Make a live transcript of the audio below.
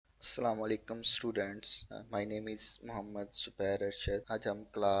Assalamu alaikum students. My name is Mohammed Zubair Arshad. आज हम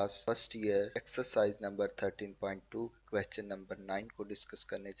class first year exercise number 13.2 question number 9 को discuss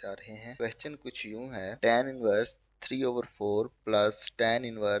करने जा रहे हैं। क्वेश्चन कुछ यूं है, tan inverse 3/4 plus tan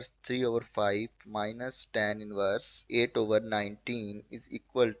inverse 3/5 minus tan inverse 8/19 is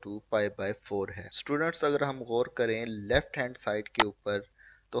equal to π/4 है। स्टूडेंट्स, अगर हम गौर करें लेफ्ट हैंड साइड के ऊपर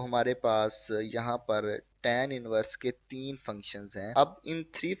तो हमारे पास यहाँ पर tan इनवर्स के तीन फंक्शंस हैं। अब इन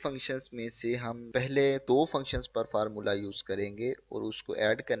थ्री फंक्शंस में से हम पहले दो फंक्शंस पर फार्मूला यूज करेंगे और उसको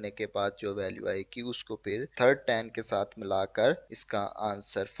ऐड करने के बाद जो वैल्यू आएगी उसको फिर थर्ड tan के साथ मिलाकर इसका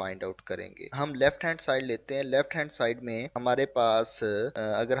आंसर फाइंड आउट करेंगे। हम लेफ्ट हैंड साइड लेते हैं। लेफ्ट हैंड साइड में हमारे पास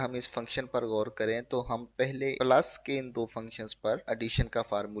अगर हम इस फंक्शन पर गौर करें तो हम पहले प्लस के इन दो फंक्शंस पर एडिशन का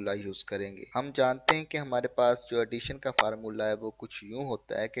फार्मूला यूज करेंगे। हम जानते हैं कि हमारे पास जो एडिशन का फार्मूला है वो कुछ यूं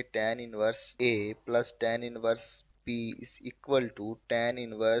होता है कि tan inverse a plus tan inverse p is equal to tan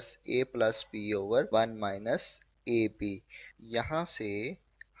inverse a plus p over 1 minus A B. यहाँ से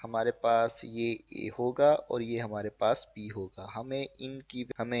हमारे पास ये a होगा और ये हमारे पास p होगा। हमें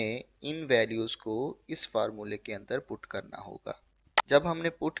इन वैल्यूज को इस फार्मूले के अंदर पुट करना होगा। जब हमने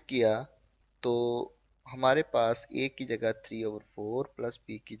पुट किया तो हमारे पास a की जगह 3/4 प्लस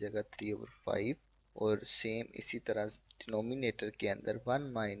p की जगह 3/5 और सेम इसी तरह डिनोमिनेटर के अंदर 1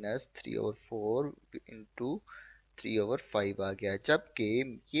 माइनस 3/4 इंटू 3/5 आ गया,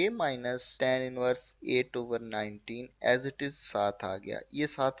 जबकि ये minus tan inverse 8/19 as it is साथ आ गया। ये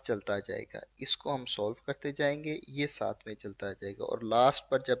साथ चलता जाएगा, इसको हम सॉल्व करते जाएंगे, ये साथ में चलता जाएगा और लास्ट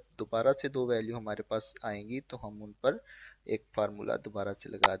पर जब दोबारा से दो वैल्यू हमारे पास आएंगी तो हम उन पर एक फार्मूला दोबारा से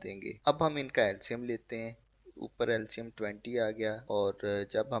लगा देंगे। अब हम इनका एलसीएम लेते हैं। ऊपर एलसीएम 20 आ गया और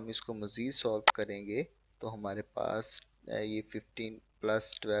जब हम इसको मजीद सॉल्व करेंगे तो हमारे पास ये 15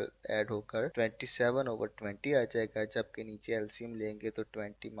 प्लस 12 ऐड होकर 27/20 आ जाएगा, जबकि नीचे एलसीएम लेंगे तो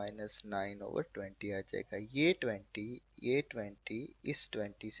 20 माइनस 9/20 आ जाएगा। ये 20 इस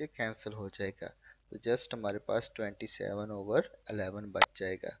 20 से कैंसिल हो जाएगा तो जस्ट हमारे पास 27/11 बच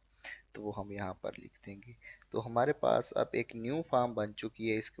जाएगा, तो वो हम यहाँ पर लिख देंगे। तो हमारे पास अब एक न्यू फॉर्म बन चुकी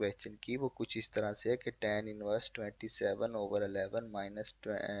है इस क्वेश्चन की। वो कुछ इस तरह से है कि tan inverse 27/11 minus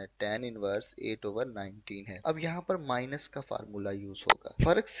tan inverse 8/19 है। अब यहाँ पर माइनस का फार्मूला यूज होगा।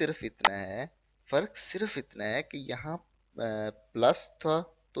 फर्क सिर्फ इतना है कि यहाँ प्लस था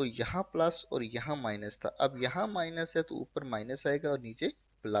तो यहाँ प्लस और यहाँ माइनस था। अब यहाँ माइनस है तो ऊपर माइनस आएगा और नीचे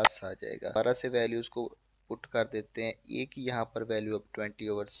प्लस आ जाएगा। दोबारा से वैल्यूज को पुट कर देते हैं। ए की यहाँ पर वैल्यू अब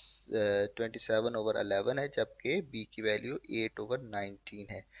 27/11 है, जबकि बी की वैल्यू 8/19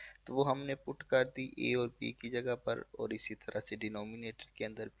 है। तो वो हमने पुट कर दी ए और बी की जगह पर और इसी तरह से डिनोमिनेटर के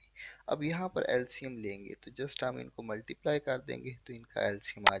अंदर भी। अब यहाँ पर एलसीएम लेंगे तो जस्ट हम इनको मल्टीप्लाई कर देंगे तो इनका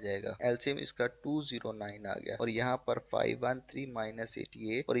एलसीएम आ जाएगा। एलसीएम इसका 209 आ गया और यहाँ पर 513 माइनस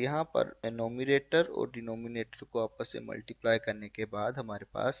 88 और यहाँ पर नोमिनेटर और डिनोमिनेटर को आपस में मल्टीप्लाई करने के बाद हमारे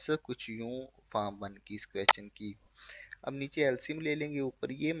पास कुछ यूं फॉर्म बन गई इस क्वेश्चन की। अब नीचे एलसीएम ले लेंगे,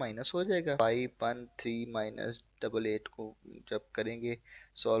 ऊपर ये माइनस हो जाएगा। 513 माइनस 88 को जब करेंगे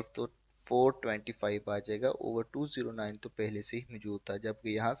सॉल्व तो 425 आ जाएगा ओवर 209 तो पहले से ही मौजूद था। जब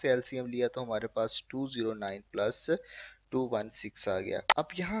यहाँ से एलसीएम लिया तो हमारे पास 209 प्लस 216 आ गया। अब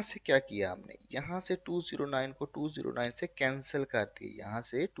यहाँ से क्या किया हमने, यहाँ से 209 को 209 से कैंसिल कर दिया। यहाँ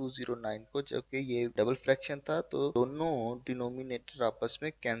से 209 को, जबकि ये डबल फ्रैक्शन था तो दोनों डिनोमिनेटर आपस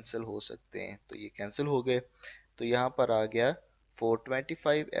में कैंसिल हो सकते हैं, तो ये कैंसिल हो गए। तो यहाँ पर आ गया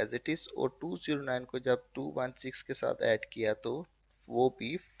 425 एज इट इज और 209 को जब 216 के साथ ऐड किया तो वो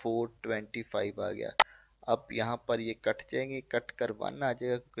भी 425 आ गया। अब यहाँ पर ये कट जाएंगे, कट कर 1 आ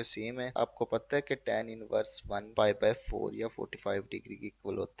जाएगा क्योंकि सेम है। आपको पता है कि tan इनवर्स 1 π/4 या 45 डिग्री के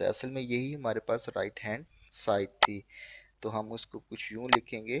इक्वल होता है। असल में यही हमारे पास राइट हैंड साइड थी, तो हम उसको कुछ यूं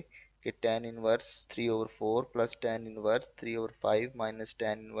लिखेंगे कि tan inverse 3/4 plus tan inverse 3/5 minus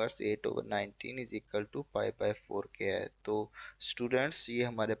tan inverse 8/19 is equal to π/4 के है। तो स्टूडेंट्स, ये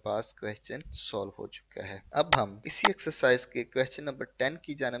हमारे पास क्वेश्चन सॉल्व हो चुका है। अब हम इसी एक्सरसाइज के क्वेश्चन नंबर 10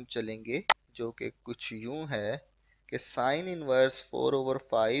 की जानब चलेंगे, जो कि कुछ यूं है कि sine inverse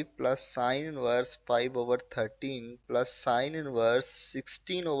 4/5 plus sine inverse 5/13 plus sine inverse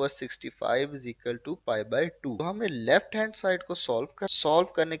 16/65 is equal to π/2। तो हमने लेफ्ट हैंड साइड को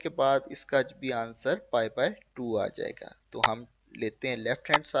सॉल्व करने के बाद इसका भी आंसर π/2 आ जाएगा। तो हम लेते हैं लेफ्ट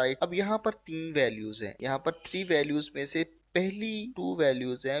हैंड साइड। अब यहाँ पर तीन वैल्यूज हैं, यहाँ पर थ्री वैल्यूज में से पहली टू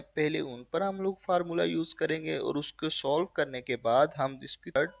वैल्यूज हैं, पहले उन पर हम लोग फार्मूला यूज करेंगे और उसको सॉल्व करने के बाद हम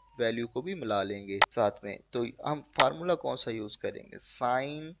इसकी थर्ड वैल्यू को भी मिला लेंगे साथ में। तो हम फार्मूला कौन सा यूज करेंगे,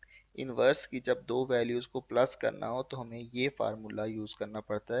 साइन इनवर्स की जब दो वैल्यूज को प्लस करना हो तो हमें ये फार्मूला यूज करना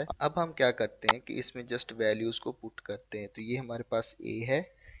पड़ता है। अब हम क्या करते हैं कि इसमें जस्ट वैल्यूज को पुट करते हैं। तो ये हमारे पास a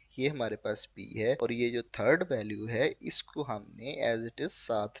है, ये हमारे पास b है, और ये जो थर्ड वैल्यू है इसको हमने एज इट इज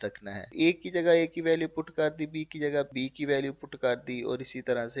साथ रखना है। a की जगह a की वैल्यू पुट कर दी, b की जगह b की वैल्यू पुट कर दी, और इसी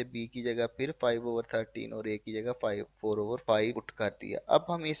तरह से b की जगह फिर 5/13 और a की जगह 4/5 पुट कर दिया। अब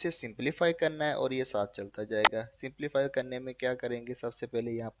हम इसे सिंप्लीफाई करना है और ये साथ चलता जाएगा। सिंप्लीफाई करने में क्या करेंगे, सबसे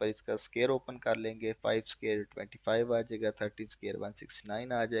पहले यहाँ पर इसका स्केयर ओपन कर लेंगे। 5 स्केयर 25 आ जाएगा, 13 स्केयर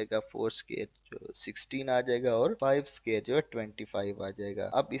 169 आ जाएगा, 4 स्केयर जो 16 आ जाएगा, और 5 स्केयर जो है 25 आ जाएगा।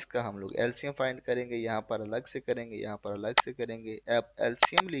 अब इसका हम लोग एलसीएम फाइंड करेंगे, यहाँ पर अलग से करेंगे, यहाँ पर अलग से करेंगे। अब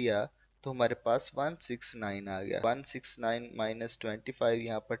एलसीएम लिया तो हमारे पास 169 आ गया। 169 माइनस 25,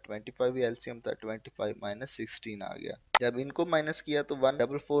 यहाँ पर 25 भी एलसीएम था, 25 माइनस 16 आ गया। जब इनको माइनस किया तो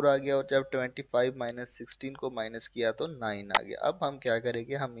 144 आ गया, और जब 25 माइनस 16 को माइनस किया तो 9 आ गया। अब हम क्या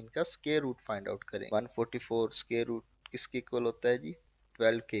करेंगे, हम इनका स्क्वायर रूट फाइंड आउट करेंगे। 144 स्क्वायर रूट किसके इक्वल होता है जी,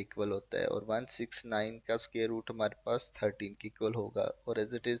 12 के इक्वल होता है, और 169 का स्क्वायर रूट हमारे पास 13 के इक्वल होगा, और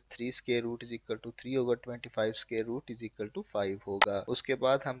as it is 3 square root is equal to 3 होगा, 25 square root is equal to 5 होगा। उसके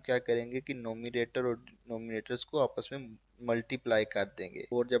बाद हम क्या करेंगे कि नोमिनेटर और डिनोमिनेटर्स को आपस में मल्टीप्लाई कर देंगे।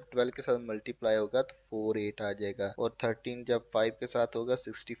 4 जब 12 के साथ मल्टीप्लाई होगा तो 4 8 आ जाएगा, और 13 जब 5 के साथ होगा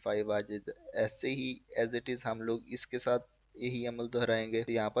 65 आ जाएगा। ऐसे ही एज इट इज हम लोग इसके साथ यही अमल दोहराएंगे,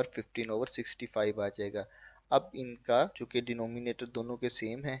 तो यहाँ पर 15/65 आ जाएगा। अब इनका चूंकि डिनोमिनेटर दोनों के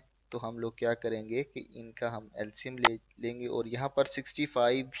सेम है, तो हम लोग क्या करेंगे कि इनका हम एलसीएम लेंगे, और यहाँ पर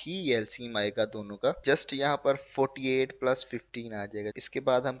 65 ही एलसीएम आएगा दोनों का। जस्ट यहाँ पर 48 प्लस 15 आ जाएगा। इसके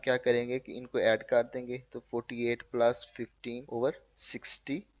बाद हम क्या करेंगे कि इनको ऐड कर देंगे, तो 48 प्लस 15 ओवर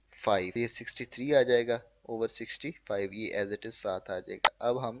 65, ये 63 आ जाएगा ओवर 65, ये एज इट इज साथ आ जाएगा।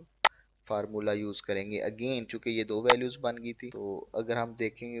 अब हम फार्मूला यूज करेंगे अगेन, चूंकि ये दो वैल्यूज बन गई थी, तो अगर हम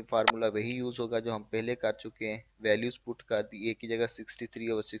देखेंगे फार्मूला वही यूज होगा जो हम पहले कर चुके हैं। वैल्यूज पुट कर दी, ए की जगह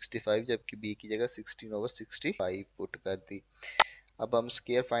 63/65, जबकि बी की जगह 16/65 पुट कर दी। अब हम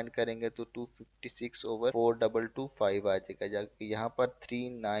स्केयर फाइंड करेंगे तो 256/4225 आ जाएगा, जबकि यहाँ पर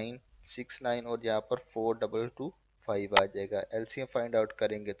 3969 और यहाँ पर 4225 आ जाएगा। एलसीएम फाइंड आउट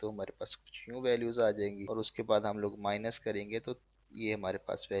करेंगे तो हमारे पास कुछ यूं वैल्यूज आ जाएंगी, और उसके बाद हम लोग माइनस करेंगे तो ये हमारे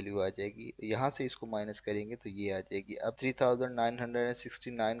पास वैल्यू आ जाएगी। यहाँ से इसको माइनस करेंगे तो ये आ जाएगी। अब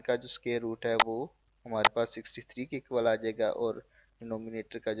 3969 का जो स्क्वायर रूट है वो हमारे पास 63 के इक्वल आ जाएगा, और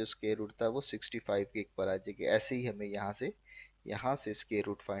डिनोमिनेटर का जो स्क्वायर रूट था वो 65 के इक्वल आ जाएगा। ऐसे ही हमें यहाँ से स्क्वायर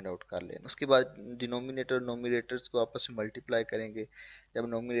रूट फाइंड आउट कर लेना। उसके बाद डिनोमिनेटर और नोमिनेटर्स को आपस में मल्टीप्लाई करेंगे। जब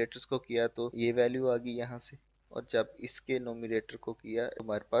नोमिनेटर्स को किया तो ये वैल्यू आ गई यहाँ से, और जब इसके नोमिनेटर को किया तो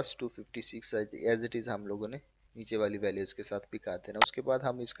हमारे पास 256 एज इट इज हम लोगों ने नीचे वाली वैल्यूज के साथ पिका देना। उसके बाद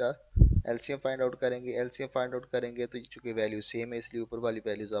हम इसका एलसीएम फाइंड आउट करेंगे। एलसीएम फाइंड आउट करेंगे तो चूंकि वैल्यू सेम है इसलिए ऊपर वाली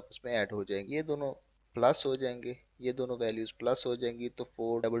वैल्यूज आपस में ऐड हो जाएंगी, ये दोनों प्लस हो जाएंगे, ये दोनों वैल्यूज प्लस हो जाएंगी, तो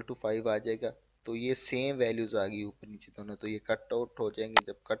 4225 आ जाएगा। तो ये सेम वैल्यूज आ गई ऊपर नीचे दोनों, तो ये कट आउट हो जाएंगे।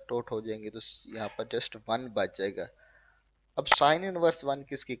 जब कट आउट हो जाएंगे तो यहाँ पर जस्ट 1 बच जाएगा। अब साइन इनवर्स 1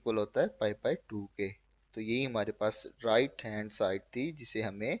 किसके इक्वल होता है, पाई/2 के। तो यही हमारे पास राइट हैंड साइड थी जिसे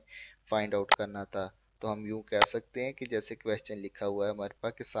हमें फाइंड आउट करना था। तो हम यूं कह सकते हैं कि जैसे क्वेश्चन लिखा हुआ है हमारे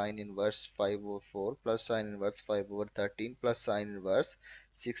पास कि sine inverse 5/4 plus sine inverse 5/13 plus sine inverse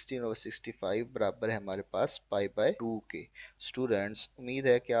 16/65 बराबर है हमारे पास पाई/2 के। स्टूडेंट्स, उम्मीद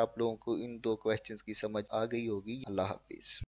है कि आप लोगों को इन दो क्वेश्चंस की समझ आ गई होगी। अल्लाह हाफिज।